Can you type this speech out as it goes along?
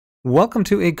Welcome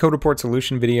to a code report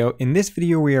solution video. In this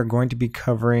video, we are going to be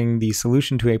covering the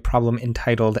solution to a problem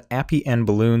entitled Appy and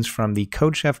Balloons from the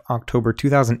CodeChef October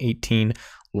 2018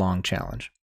 Long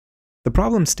Challenge. The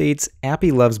problem states Appy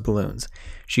loves balloons.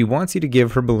 She wants you to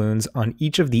give her balloons on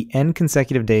each of the n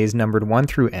consecutive days numbered 1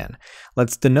 through n.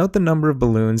 Let's denote the number of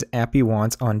balloons Appy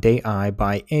wants on day I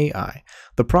by AI.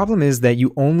 The problem is that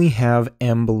you only have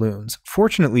m balloons.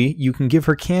 Fortunately, you can give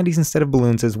her candies instead of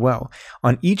balloons as well.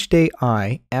 On each day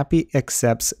I, Appy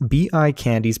accepts bi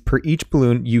candies per each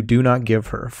balloon you do not give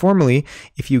her. Formally,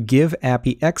 if you give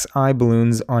Appy xi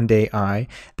balloons on day I,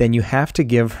 then you have to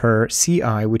give her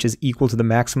ci, which is equal to the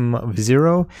maximum of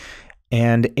 0,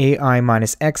 and AI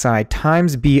minus xi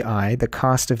times bi, the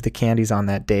cost of the candies on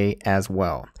that day as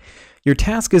well. Your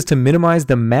task is to minimize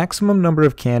the maximum number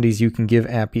of candies you can give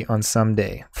Appy on some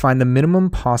day. Find the minimum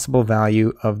possible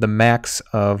value of the max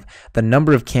of the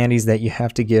number of candies that you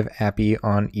have to give Appy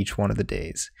on each one of the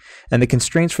days. And the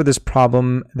constraints for this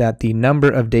problem, that the number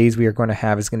of days we are going to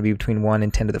have is going to be between 1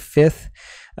 and 10 to the 5th.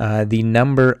 The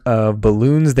number of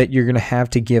balloons that you're going to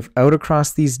have to give out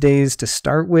across these days to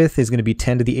start with is going to be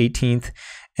 10 to the 18th.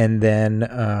 And then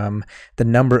the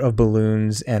number of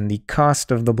balloons and the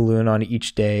cost of the balloon on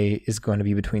each day is going to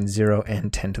be between 0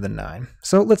 and 10 to the 9.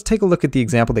 So let's take a look at the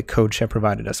example that CodeChef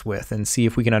provided us with and see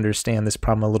if we can understand this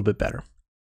problem a little bit better.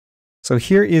 So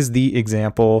here is the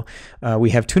example.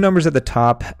 We have two numbers at the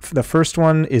top. The first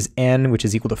one is n, which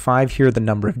is equal to 5 here, the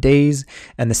number of days.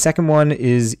 And the second one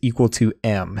is equal to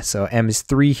m. So m is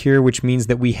 3 here, which means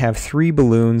that we have 3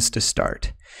 balloons to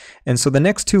start. And so the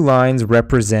next two lines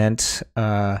represent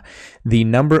the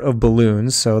number of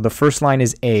balloons. So the first line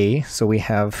is A. So we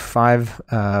have 5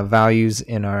 values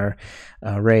in our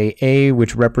array A,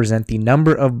 which represent the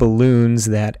number of balloons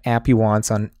that Appy wants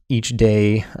on each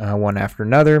day, one after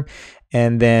another.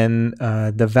 And then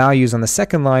the values on the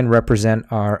second line represent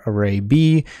our array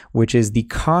B, which is the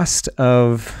cost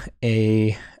of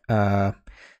the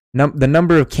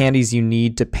number of candies you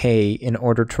need to pay in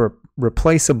order to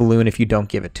replace a balloon if you don't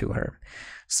give it to her.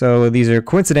 So these are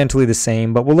coincidentally the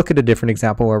same, but we'll look at a different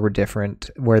example where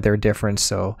they're different,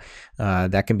 so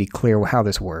that can be clear how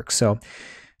this works. So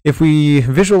if we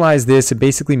visualize this, it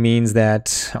basically means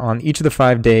that on each of the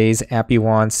 5 days, Appy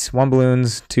wants 1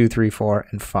 balloons, 2, 3, 4,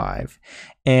 and 5.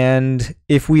 And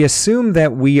if we assume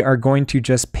that we are going to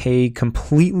just pay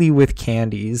completely with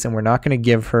candies and we're not going to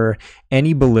give her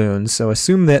any balloons, so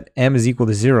assume that m is equal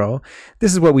to 0,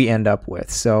 this is what we end up with.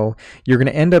 So you're going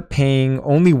to end up paying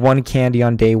only 1 candy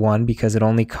on day 1 because it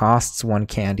only costs 1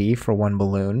 candy for 1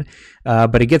 balloon,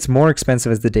 but it gets more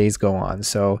expensive as the days go on.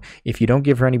 So if you don't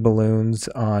give her any balloons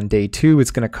on day 2, it's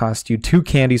going to cost you 2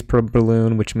 candies per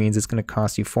balloon, which means it's going to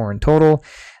cost you 4 in total.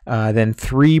 Then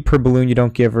 3 per balloon you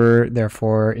don't give her,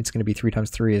 therefore it's going to be 3 times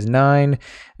 3 is 9,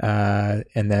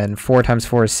 and then 4 times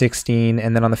 4 is 16,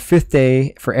 and then on the 5th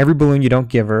day, for every balloon you don't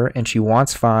give her, and she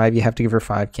wants 5, you have to give her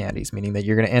 5 candies, meaning that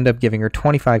you're going to end up giving her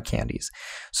 25 candies.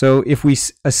 So if we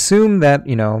assume that,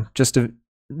 just to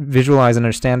visualize and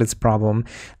understand its problem,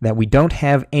 that we don't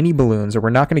have any balloons, or we're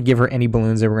not going to give her any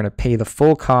balloons, and we're going to pay the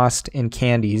full cost in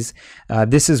candies,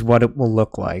 this is what it will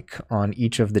look like on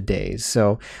each of the days.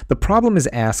 So the problem is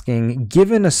asking,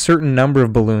 given a certain number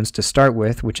of balloons to start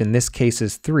with, which in this case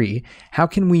is 3, how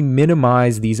can we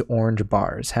minimize these orange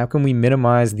bars? How can we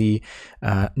minimize the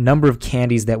number of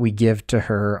candies that we give to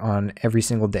her on every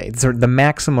single day? So the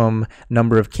maximum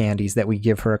number of candies that we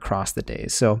give her across the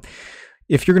days. So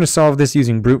if you're going to solve this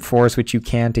using brute force, which you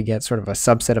can to get sort of a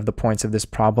subset of the points of this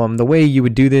problem, the way you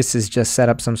would do this is just set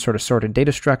up some sort of sorted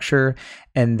data structure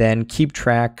and then keep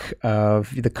track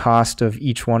of the cost of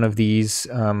each one of these,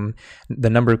 the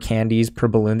number of candies per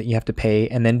balloon that you have to pay,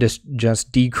 and then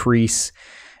just decrease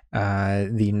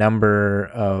the number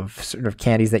of sort of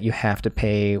candies that you have to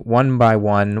pay one by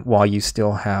one while you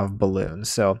still have balloons.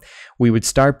 So we would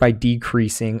start by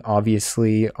decreasing,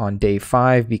 obviously, on day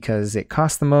 5 because it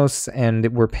costs the most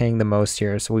and we're paying the most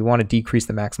here. So we want to decrease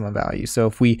the maximum value. So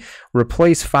if we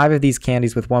replace 5 of these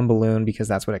candies with 1 balloon because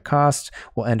that's what it costs,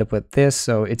 we'll end up with this.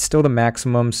 So it's still the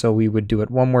maximum, so we would do it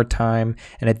one more time.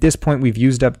 And at this point, we've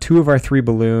used up 2 of our 3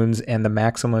 balloons and the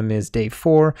maximum is day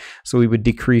 4. So we would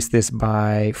decrease this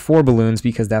by 4 balloons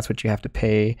because that's what you have to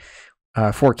pay,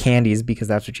 4 candies because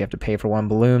that's what you have to pay for 1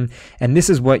 balloon, and this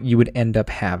is what you would end up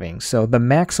having. So the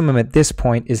maximum at this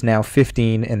point is now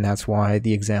 15, and that's why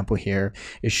the example here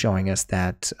is showing us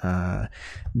that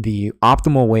the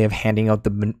optimal way of handing out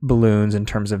the balloons in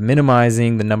terms of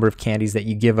minimizing the number of candies that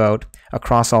you give out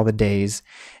across all the days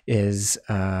is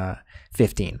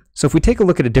 15. So if we take a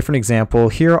look at a different example,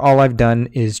 here all I've done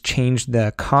is change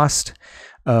the cost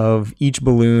of each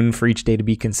balloon for each day to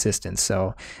be consistent.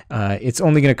 So it's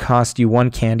only going to cost you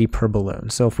 1 candy per balloon.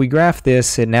 So if we graph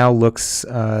this, it now looks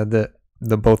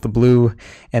both the blue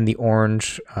and the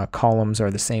orange columns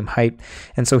are the same height.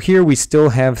 And so here we still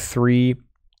have 3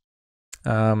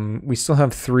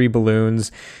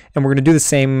 balloons, and we're going to do the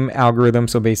same algorithm.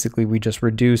 So basically we just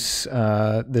reduce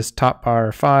this top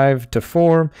bar 5 to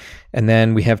 4, and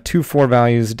then we have 2 4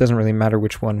 values. It doesn't really matter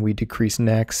which one we decrease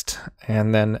next.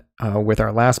 And then with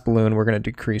our last balloon, we're going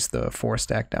to decrease the 4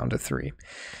 stack down to 3.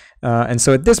 And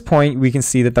so at this point, we can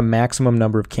see that the maximum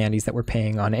number of candies that we're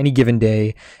paying on any given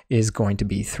day is going to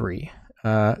be 3.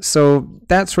 So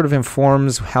that sort of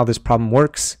informs how this problem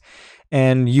works.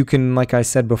 And you can, like I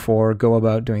said before, go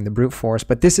about doing the brute force,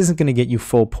 but this isn't going to get you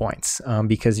full points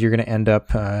because you're going to end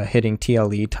up hitting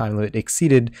TLE, time limit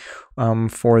exceeded,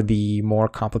 for the more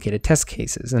complicated test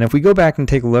cases. And if we go back and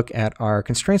take a look at our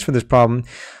constraints for this problem,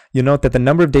 you'll note that the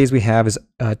number of days we have is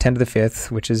 10 to the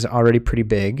 5th, which is already pretty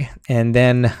big. And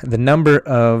then the number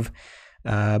of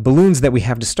balloons that we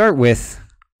have to start with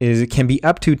can be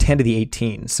up to 10 to the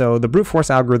 18. So the brute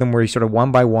force algorithm, where you sort of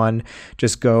one by one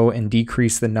just go and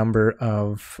decrease the number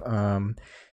of,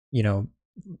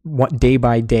 day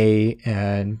by day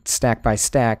and stack by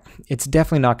stack, it's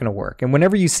definitely not going to work. And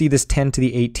whenever you see this 10 to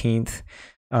the 18th,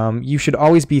 you should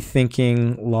always be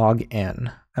thinking log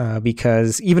n.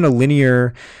 Because even a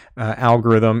linear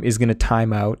algorithm is going to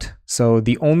time out. So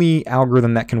the only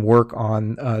algorithm that can work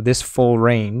on this full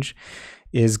range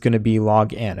is going to be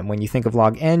log n. And when you think of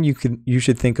log n, you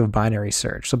should think of binary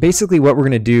search. So basically what we're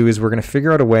going to do is we're going to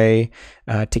figure out a way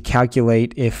to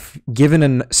calculate if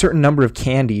given a certain number of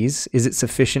candies, is it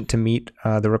sufficient to meet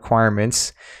the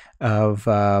requirements of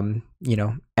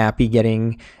Appy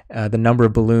getting the number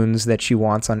of balloons that she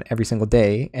wants on every single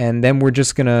day. And then we're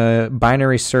just going to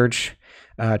binary search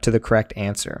to the correct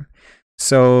answer.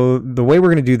 So the way we're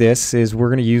going to do this is we're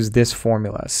going to use this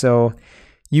formula. So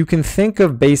you can think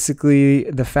of basically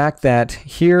the fact that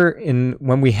here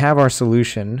when we have our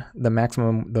solution,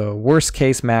 the worst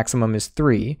case maximum is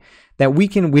 3, that we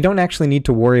don't actually need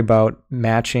to worry about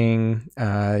matching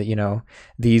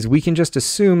these. We can just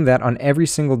assume that on every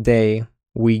single day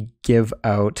we give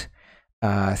out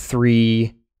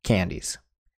 3 candies.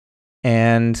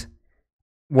 And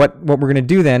what we're going to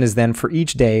do then is for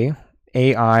each day,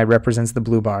 AI represents the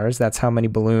blue bars. That's how many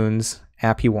balloons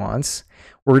Appy wants.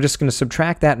 We're just going to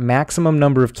subtract that maximum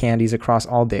number of candies across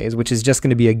all days, which is just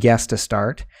going to be a guess to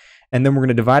start. And then we're going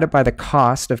to divide it by the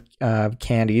cost of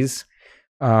candies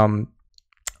on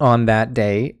that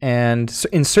day. And so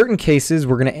in certain cases,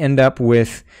 we're going to end up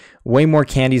with way more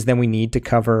candies than we need to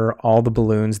cover all the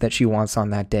balloons that she wants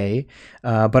on that day.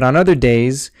 But on other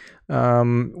days,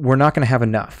 we're not going to have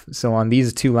enough. So on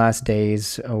these 2 last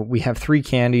days, we have 3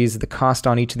 candies. The cost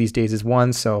on each of these days is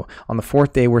 1. So on the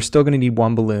 4th day, we're still going to need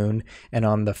 1 balloon. And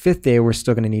on the 5th day, we're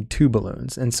still going to need 2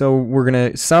 balloons. And so we're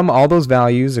going to sum all those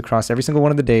values across every single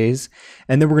one of the days.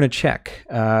 And then we're going to check,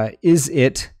 is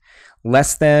it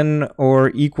less than or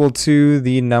equal to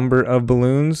the number of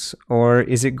balloons, or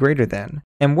is it greater than?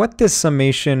 And what this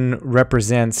summation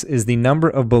represents is the number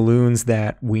of balloons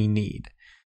that we need.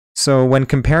 So when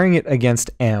comparing it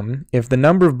against m, if the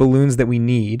number of balloons that we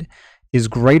need is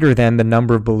greater than the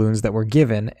number of balloons that we're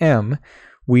given, m,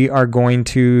 we are going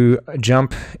to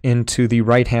jump into the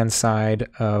right-hand side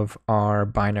of our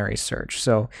binary search.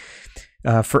 So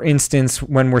for instance,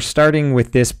 when we're starting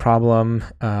with this problem,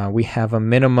 we have a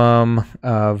minimum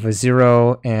of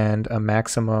 0 and a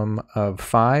maximum of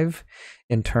 5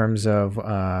 in terms of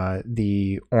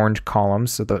the orange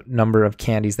columns, so the number of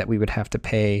candies that we would have to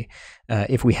pay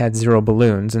if we had 0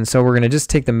 balloons. And so we're going to just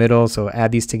take the middle, so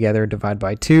add these together, divide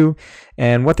by 2.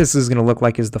 And what this is going to look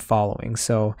like is the following.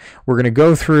 So we're going to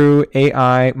go through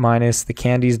AI minus the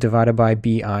candies divided by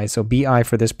BI. So BI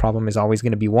for this problem is always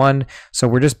going to be 1. So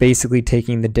we're just basically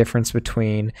taking the difference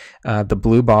between the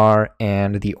blue bar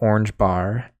and the orange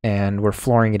bar, and we're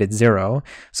flooring it at 0.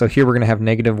 So here we're going to have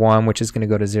 -1, which is going to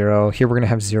go to 0. Here we're going to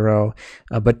have 0.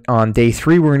 But on day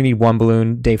 3, we're going to need 1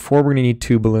 balloon. Day 4, we're going to need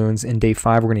 2 balloons. And day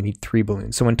 5, we're going to need 3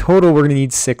 balloons. So in total, we're going to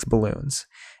need 6 balloons.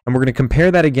 And we're going to compare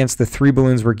that against the 3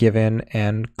 balloons we're given,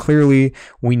 and clearly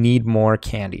we need more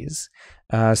candies.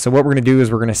 So what we're going to do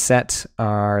is we're going to set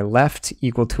our left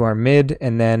equal to our mid,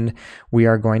 and then we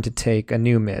are going to take a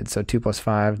new mid. So 2 plus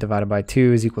 5 divided by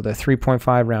 2 is equal to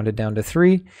 3.5 rounded down to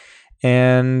 3.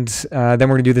 And then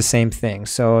we're going to do the same thing.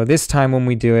 So this time when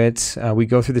we do it, we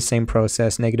go through the same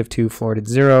process: -2 floored at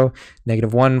 0,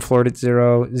 -1 floored at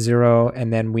 0, 0,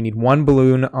 and then we need 1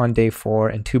 balloon on day 4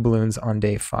 and 2 balloons on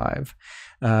day 5.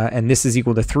 And this is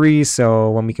equal to 3, so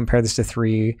when we compare this to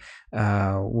 3,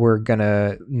 we're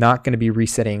not gonna be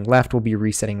resetting left, we'll be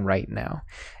resetting right now.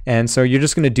 And so you're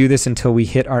just gonna do this until we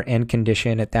hit our end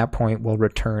condition. At that point, we'll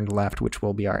return left, which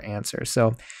will be our answer.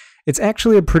 So it's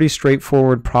actually a pretty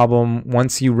straightforward problem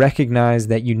once you recognize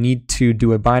that you need to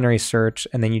do a binary search,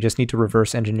 and then you just need to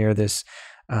reverse engineer this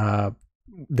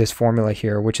this formula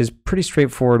here, which is pretty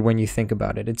straightforward when you think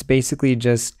about it. It's basically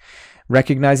just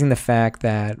recognizing the fact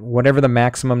that whatever the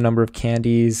maximum number of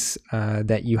candies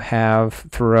that you have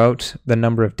throughout the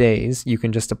number of days, you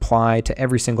can just apply to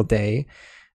every single day,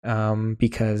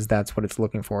 because that's what it's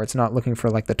looking for. It's not looking for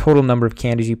like the total number of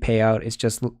candies you pay out. It's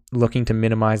just looking to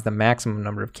minimize the maximum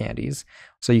number of candies.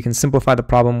 So you can simplify the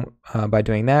problem by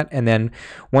doing that. And then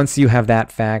once you have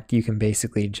that fact, you can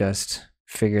basically just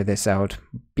figure this out,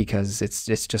 because it's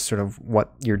just sort of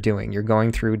what you're doing. You're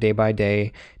going through day by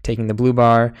day, taking the blue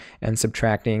bar and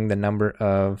subtracting the number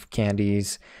of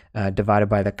candies divided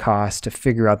by the cost to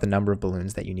figure out the number of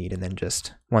balloons that you need. And then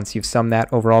just once you've summed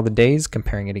that over all the days,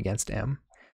 comparing it against M.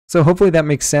 So hopefully that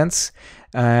makes sense.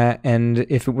 And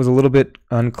if it was a little bit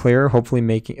unclear, hopefully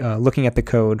looking at the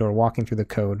code or walking through the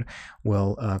code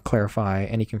will clarify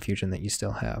any confusion that you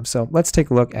still have. So let's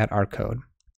take a look at our code.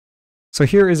 So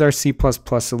here is our C++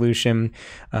 solution.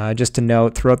 Just to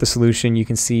note, throughout the solution you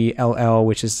can see LL,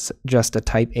 which is just a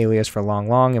type alias for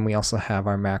long, and we also have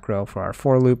our macro for our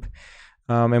for loop.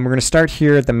 And we're going to start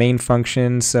here at the main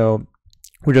function. So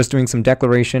we're just doing some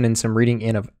declaration and some reading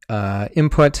in of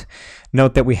input.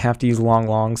 Note that we have to use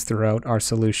longs throughout our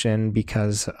solution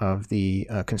because of the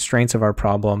constraints of our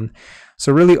problem.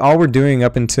 So really all we're doing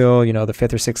up until the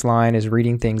 5th or 6th line is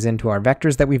reading things into our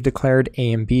vectors that we've declared,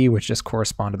 A and B, which just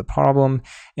correspond to the problem.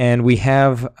 And we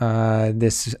have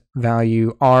this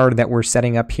value R that we're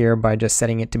setting up here by just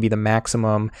setting it to be the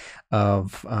maximum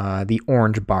of the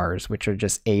orange bars, which are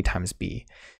just A times B.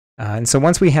 And so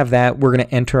once we have that, we're going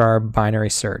to enter our binary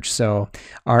search. So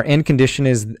our end condition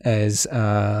is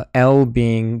L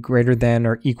being greater than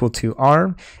or equal to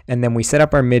R, and then we set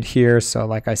up our mid here. So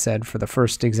like I said, for the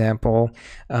first example,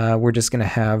 we're just going to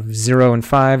have 0 and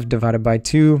 5 divided by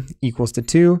 2 equals to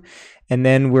 2. And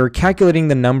then we're calculating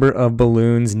the number of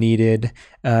balloons needed,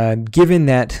 given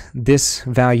that this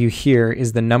value here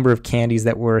is the number of candies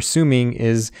that we're assuming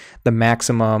is the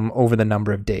maximum over the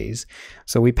number of days.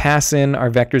 So we pass in our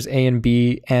vectors A and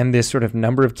B and this sort of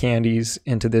number of candies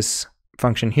into this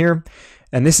function here.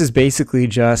 And this is basically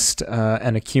just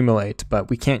an accumulate, but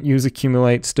we can't use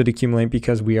std accumulate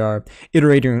because we are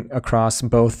iterating across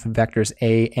both vectors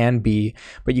A and B.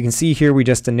 But you can see here we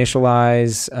just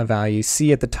initialize a value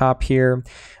C at the top here.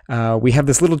 We have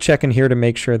this little check in here to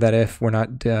make sure that if we're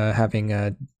not having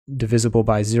a divisible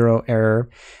by 0 error,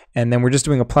 and then we're just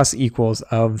doing a plus equals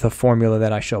of the formula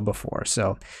that I showed before.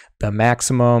 So the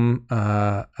maximum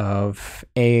of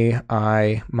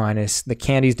AI minus the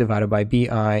candies divided by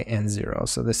BI and 0.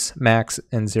 So this max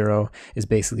and 0 is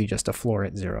basically just a floor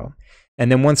at 0. And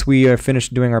then once we are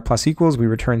finished doing our plus equals, we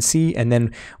return C, and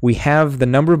then we have the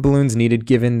number of balloons needed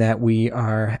given that we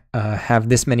have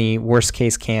this many worst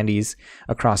case candies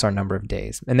across our number of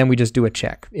days. And then we just do a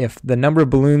check. If the number of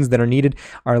balloons that are needed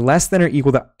are less than or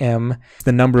equal to M,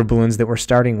 the number of balloons that we're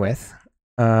starting with,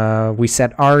 we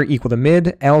set R equal to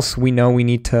mid, else we know we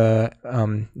need to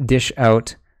dish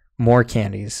out more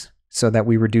candies so that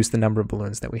we reduce the number of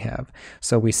balloons that we have.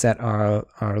 So we set our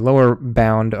lower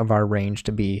bound of our range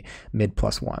to be mid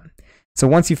plus 1. So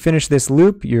once you finish this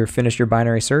loop, you're finished your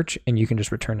binary search, and you can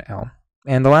just return L.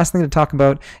 And the last thing to talk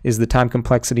about is the time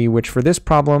complexity, which for this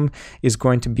problem is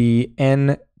going to be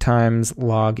n times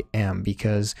log m,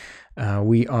 because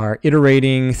we are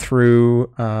iterating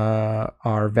through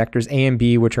our vectors A and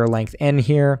B, which are length n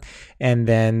here, and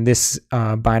then this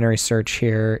binary search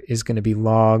here is going to be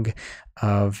log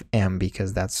of m,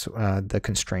 because that's the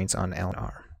constraints on L and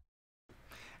R.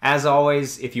 As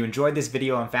always, if you enjoyed this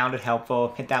video and found it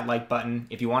helpful, hit that like button.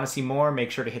 If you want to see more,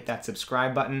 make sure to hit that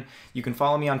subscribe button. You can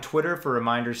follow me on Twitter for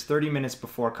reminders 30 minutes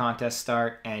before contests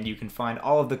start, and you can find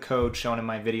all of the code shown in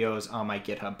my videos on my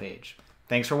GitHub page.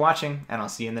 Thanks for watching, and I'll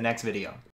see you in the next video.